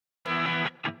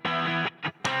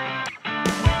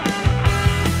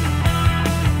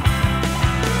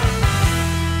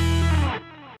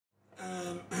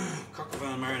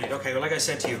Okay, well, like I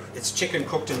said to you, it's chicken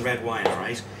cooked in red wine,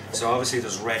 alright? So obviously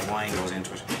there's red wine goes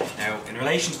into it. Now, in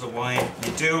relation to the wine,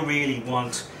 you do really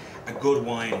want a good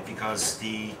wine because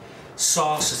the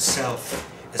sauce itself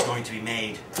is going to be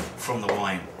made from the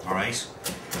wine, alright?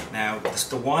 Now,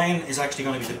 the wine is actually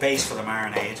going to be the base for the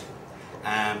marinade.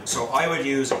 So I would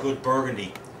use a good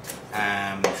Burgundy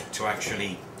to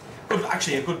actually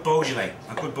a good Beaujolais.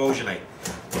 A good Beaujolais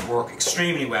would work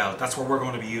extremely well. That's what we're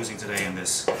going to be using today in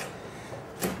this.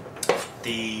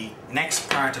 The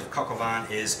next part of coq au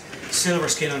vin is silver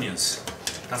skin onions.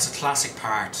 That's a classic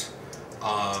part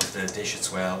of the dish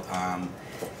as well.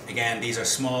 Again, these are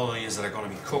small onions that are going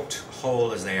to be cooked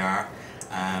whole as they are.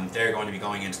 They're going to be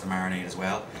going into the marinade as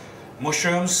well.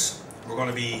 Mushrooms, we're going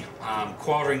to be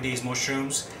quartering these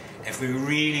mushrooms. If we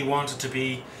really wanted to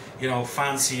be, you know,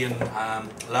 fancy and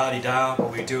la-di-da,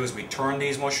 what we do is we turn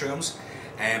these mushrooms,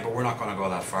 but we're not going to go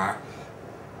that far.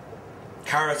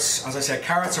 Carrots, as I said,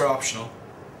 carrots are optional.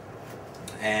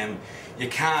 You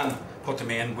can put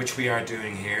them in, which we are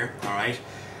doing here, alright?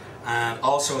 And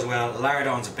also as well,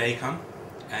 lardons of bacon,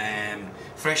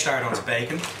 fresh lardons of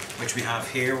bacon, which we have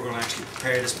here. We're going to actually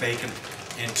prepare this bacon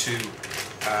into,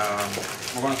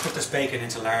 we're going to cut this bacon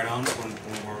into lardons when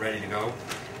we're ready to go.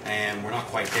 We're not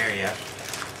quite there yet.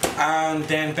 And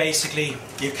then basically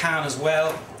you can as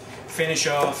well finish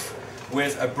off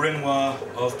with a brunoise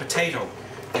of potato.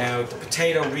 Now the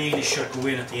potato really should go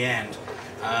in at the end,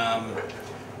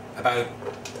 about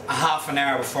a half an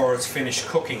hour before it's finished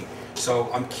cooking.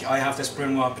 So I have this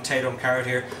brunoise potato and carrot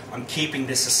here. I'm keeping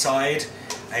this aside,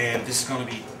 and this is going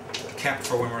to be kept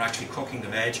for when we're actually cooking the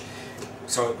veg.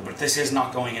 So, but this is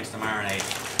not going into the marinade.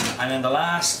 And then the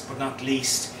last but not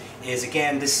least is,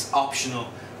 again, this is optional,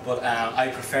 but I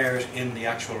prefer it in the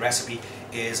actual recipe,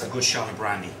 is a good shot of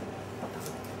brandy.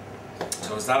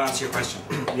 So does that answer your question?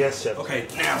 Yes, chef. Okay,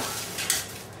 now,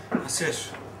 that's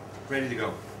it. Ready to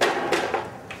go.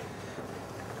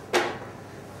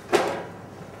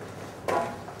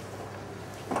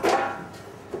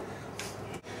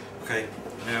 Okay,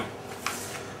 now,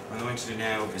 what I'm going to do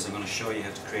now is I'm going to show you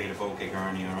how to create a bouquet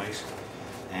garni, alright?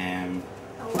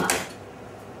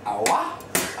 A what?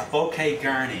 A bouquet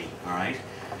garni, alright?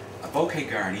 A bouquet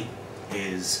garni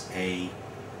is a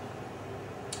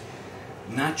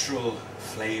natural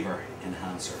flavour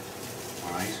enhancer,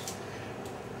 alright?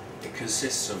 It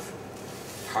consists of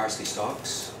parsley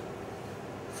stalks,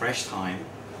 fresh thyme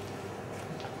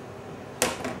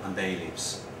and bay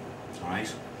leaves,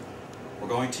 alright? We're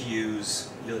going to use,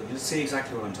 you'll see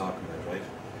exactly what I'm talking about, right?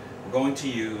 We're going to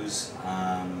use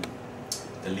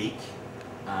the leek,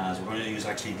 as we're going to use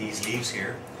actually these leaves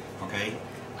here, okay,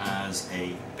 as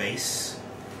a base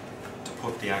to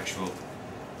put the actual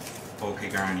bouquet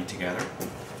garni together.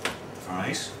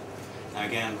 Alright. Now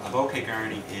again, a bouquet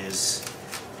garni is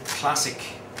classic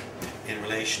in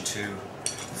relation to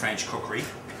French cookery.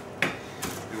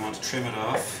 We want to trim it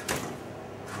off.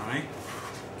 Alright.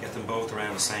 Get them both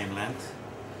around the same length.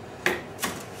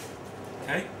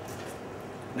 Okay.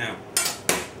 Now,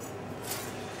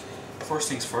 first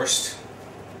things first.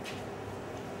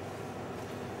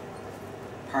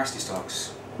 Parsley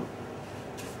stalks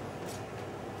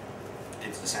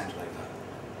into the centre like that.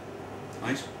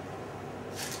 Right?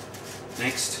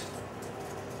 Next,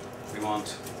 we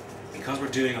want, because we're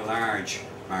doing a large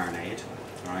marinade,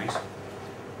 right,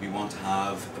 we want to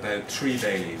have about 3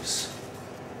 bay leaves.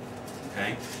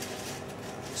 Okay?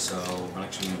 So, well,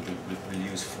 actually we'll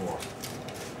use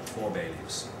 4 bay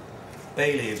leaves.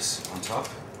 Bay leaves on top,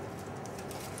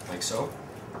 like so.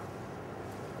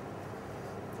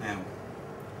 Now,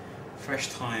 fresh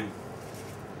thyme,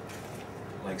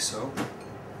 like so.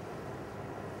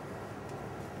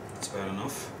 That's about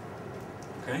enough.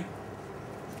 Okay?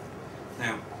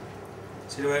 Now,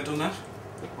 see the way I've done that?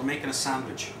 We're making a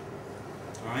sandwich.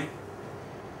 Alright?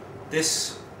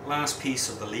 This last piece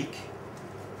of the leek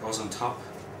goes on top,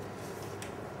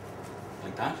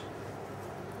 like that.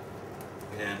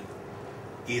 Then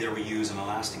either we use an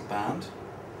elastic band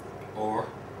or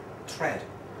thread,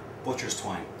 butcher's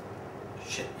twine,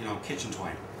 you know, kitchen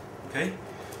twine. Okay?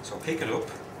 So pick it up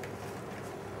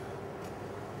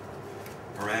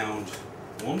around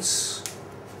once,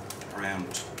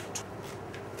 around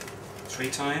 3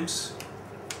 times,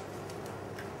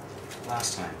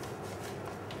 last time.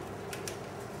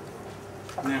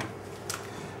 Now,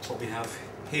 what we have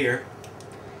here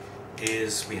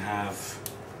is we have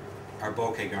our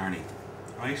bouquet garni,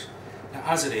 right? Now,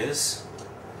 as it is,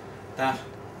 that,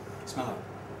 smell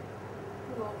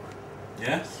it. Whoa.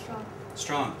 Yeah? Strong.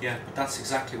 Strong, yeah, but that's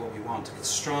exactly what we want. It's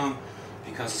strong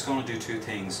because it's going to do 2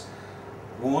 things.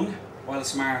 One, while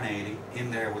it's marinating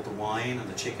in there with the wine and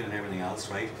the chicken and everything else,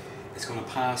 right, it's going to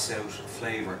pass out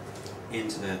flavour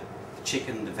into the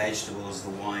chicken, the vegetables, the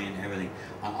wine, everything,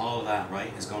 and all of that,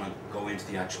 right, is going to go into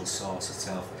the actual sauce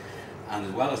itself. And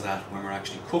as well as that, when we're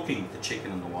actually cooking the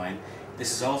chicken and the wine,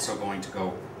 this is also going to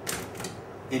go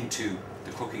into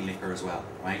the cooking liquor as well,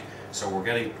 right? So we're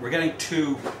getting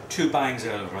two bangs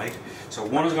out of it, right? So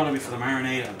one is going to be for the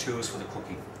marinade and two is for the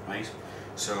cooking, right?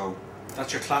 So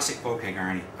that's your classic poke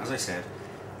garni. As I said,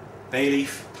 bay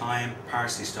leaf, thyme,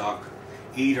 parsley stalk,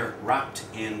 either wrapped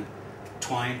in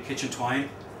twine, kitchen twine,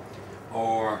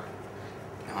 or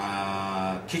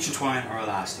kitchen twine or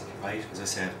elastic, right? As I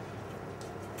said,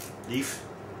 leaf,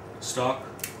 stalk,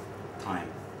 thyme.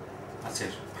 That's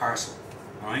it. Parsley.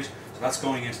 All right. So that's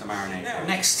going into the marinade. Now,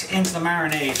 next into the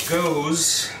marinade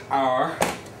goes our.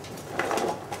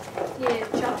 Yeah,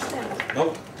 chopped them.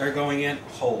 Nope, they're going in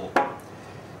whole.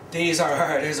 These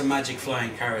are there's a magic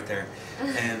flying carrot there.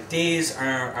 These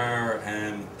are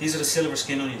the silver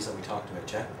skin onions that we talked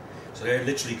about, yeah. So they're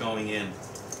literally going in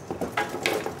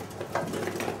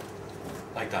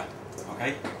like that.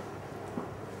 Okay.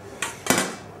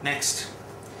 Next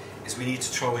is we need to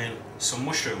throw in some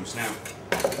mushrooms. Now,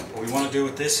 what we want to do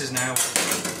with this is now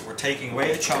we're taking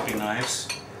away the chopping knives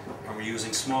and we're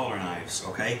using smaller knives.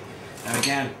 Okay. Now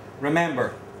again,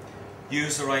 remember,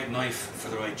 use the right knife for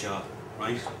the right job.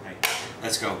 Right? Okay.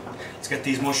 Let's go. Let's get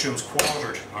these mushrooms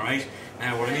quartered. All right.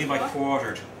 Now, what I mean by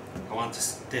quartered, go on to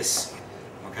this.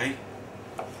 Okay.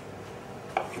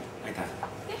 Like that.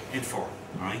 In four.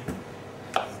 All right.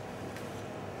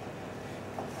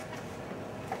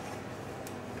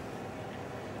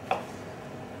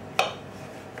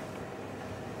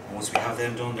 Once we have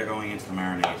them done, they're going into the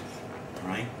marinade.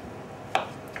 Alright?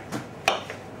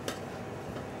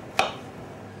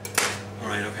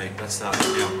 Alright, okay, that's that.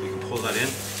 Now, we can pull that in.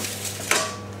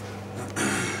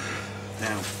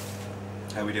 Now,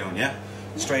 how are we doing? Yeah?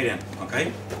 Straight in,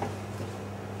 okay?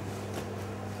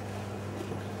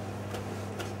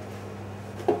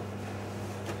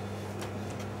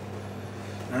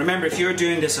 Now remember, if you're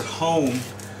doing this at home,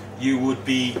 you would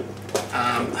be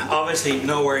obviously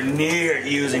nowhere near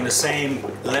using the same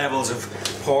levels of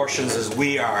portions as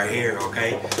we are here,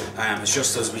 okay? It's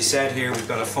just as we said here, we've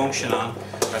got a function on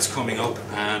that's coming up,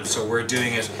 so we're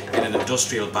doing it in an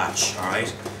industrial batch,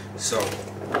 alright? So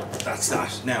that's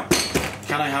that. Now,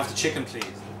 can I have the chicken, please?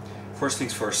 First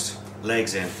things first,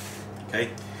 legs in, okay?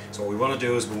 So what we want to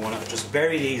do is we want to just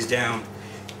bury these down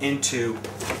into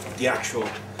the actual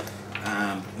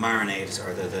marinades,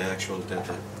 or the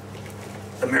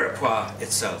mirepoix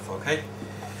itself, okay?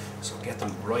 So get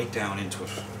them right down into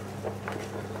it.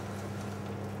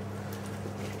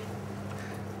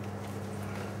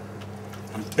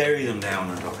 And bury them down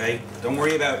in it, okay? Don't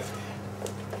worry about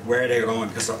where they're going,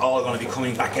 because they're all going to be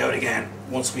coming back out again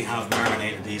once we have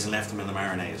marinated these and left them in the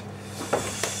marinade.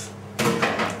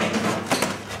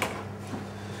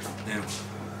 Now,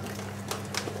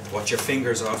 watch your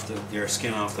fingers off your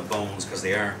skin off the bones, because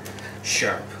they are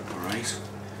sharp, alright?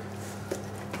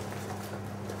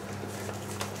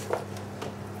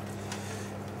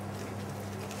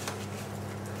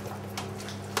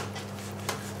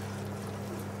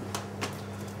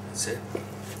 That's it.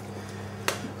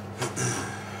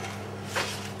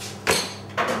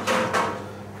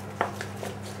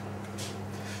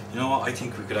 You know what? I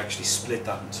think we could actually split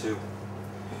that in two.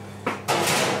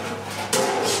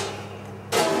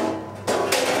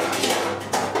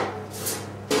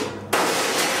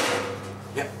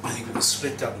 Yep, I think we can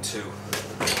split that in two.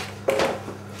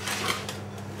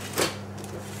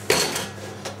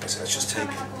 So let's just take.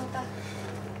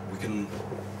 We can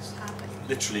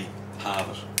literally have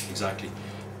it, exactly.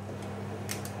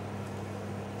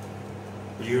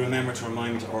 Will you remember to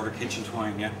remind me to order kitchen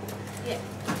twine, yeah? Yeah.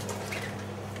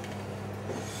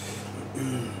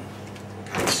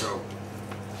 Okay, so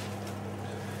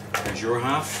there's your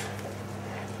half.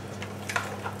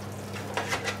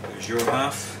 There's your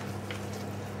half.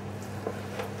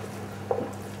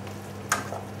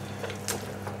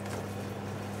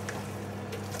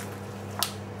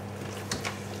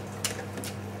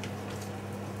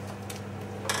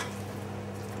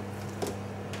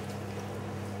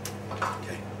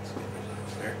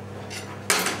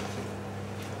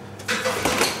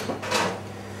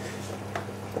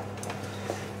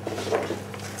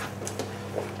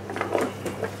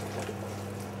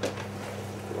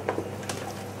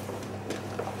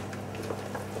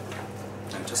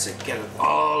 Just get it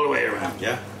all the way around,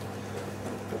 yeah?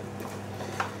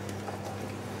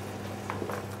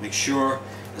 Make sure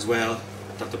as well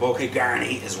that the bouquet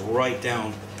garni is right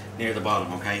down near the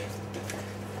bottom, okay?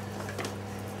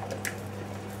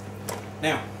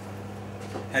 Now,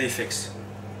 how you fixed?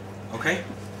 Okay?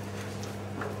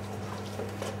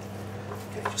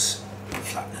 just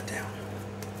flatten it down.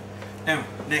 Now,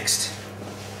 next,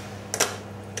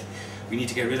 we need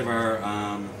to get rid of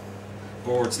our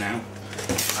boards now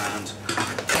and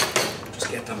just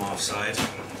get them offside.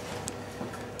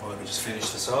 While we just finish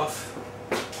this off.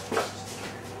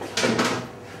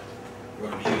 We're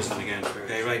going to be using them again.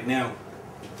 Okay, right now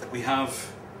we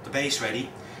have the base ready.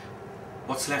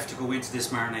 What's left to go into this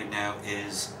marinade now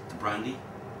is the brandy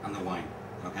and the wine.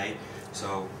 Okay,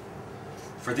 so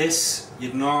for this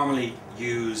you'd normally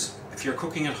use, if you're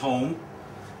cooking at home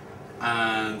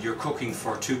and you're cooking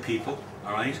for 2 people,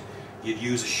 alright, you'd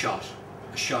use a shot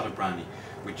of brandy,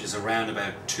 which is around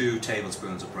about 2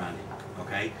 tablespoons of brandy.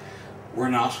 Okay, we're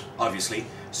not, obviously,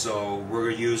 so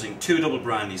we're using 2 double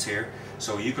brandies here.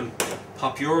 So you can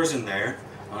pop yours in there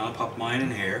and I'll pop mine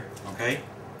in here. Okay,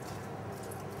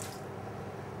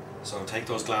 so take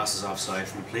those glasses offside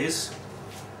for me, please.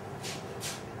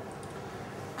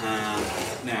 And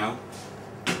now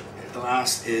the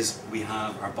last is we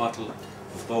have our bottle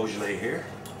of Beaujolais here.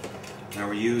 Now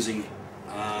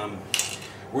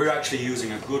we're actually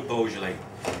using a good Beaujolais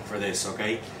for this.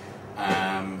 Okay,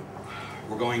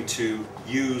 we're going to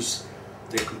use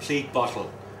the complete bottle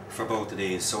for both of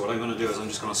these. So what I'm going to do is I'm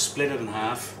just going to split it in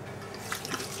half.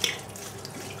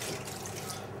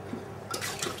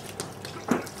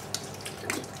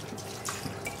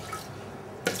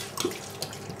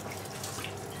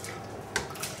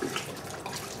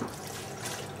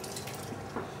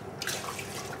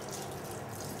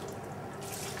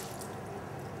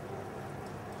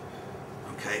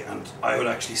 Okay, and I would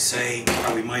actually say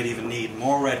we might even need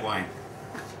more red wine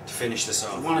to finish this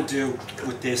off. What I want to do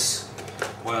with this,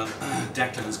 while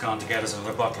Declan has gone to get us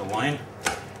another bottle of wine,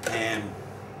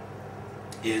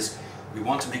 is we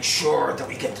want to make sure that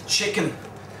we get the chicken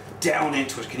down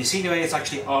into it. Can you see the way it's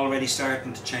actually already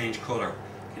starting to change colour?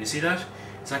 Can you see that?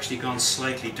 It's actually gone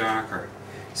slightly darker,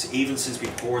 so even since we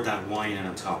poured that wine in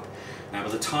on top. Now by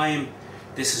the time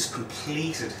this is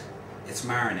completed its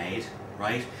marinade,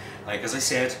 right, like as I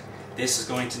said, this is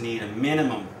going to need a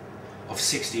minimum of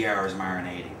 60 hours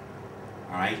marinating.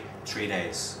 Alright, 3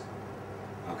 days.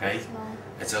 Okay,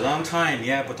 it's a long time,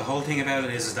 yeah, but the whole thing about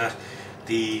it is that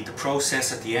the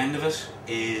process at the end of it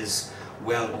is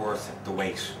well worth the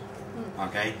wait.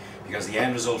 Okay, because the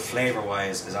end result flavour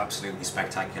wise is absolutely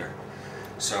spectacular.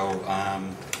 So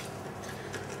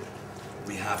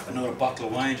we have another bottle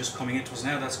of wine just coming into us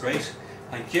now. That's great,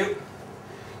 thank you.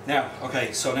 Now,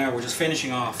 okay, so now we're just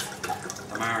finishing off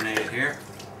the marinade here,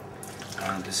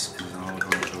 and this is all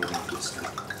going to go into this thing.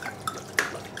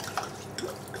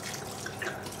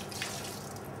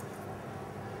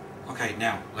 Okay,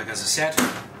 now, like as I said,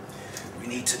 we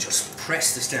need to just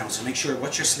press this down. So make sure,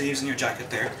 watch your sleeves in your jacket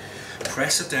there.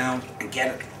 Press it down and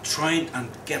get it, try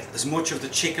and get as much of the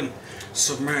chicken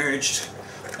submerged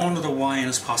under the wine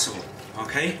as possible.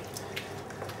 Okay?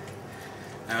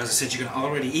 Now, as I said, you can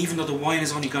already, even though the wine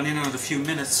has only gone in another few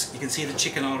minutes, you can see the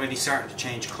chicken already starting to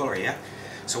change colour, yeah?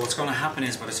 So what's going to happen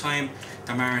is by the time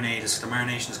the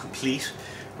marination is complete,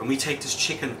 when we take this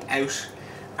chicken out,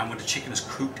 and when the chicken is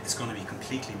cooked, it's going to be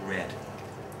completely red.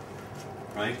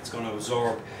 Right? It's going to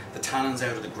absorb the tannins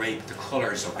out of the grape, the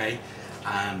colours, okay?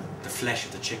 And the flesh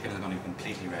of the chicken is going to be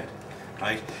completely red.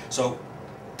 Right? So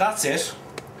that's it.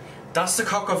 That's the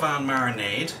coq au vin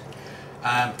marinade.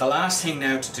 The last thing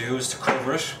now to do is to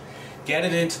cover it, get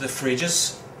it into the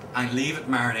fridges and leave it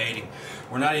marinating.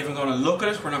 We're not even going to look at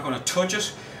it, we're not going to touch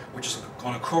it, we're just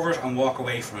going to cover it and walk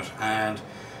away from it. And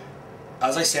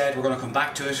as I said, we're going to come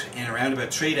back to it in around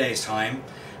about 3 days time,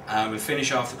 and we'll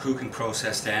finish off the cooking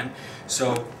process then.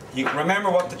 So you can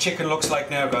remember what the chicken looks like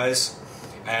now, guys,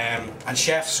 and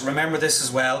chefs, remember this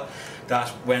as well, that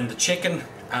when the chicken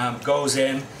goes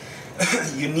in,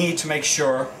 you need to make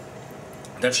sure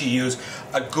that you use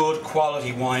a good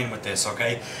quality wine with this,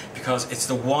 okay? Because it's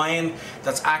the wine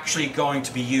that's actually going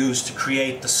to be used to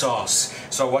create the sauce.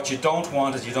 So what you don't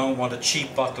want is, you don't want a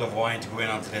cheap bottle of wine to go in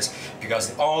onto this,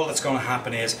 because all that's going to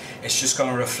happen is it's just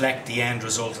going to reflect the end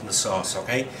result in the sauce,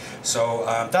 okay? So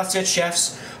that's it,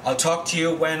 chefs. I'll talk to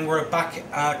you when we're back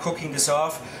cooking this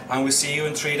off, and we'll see you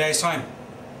in 3 days time.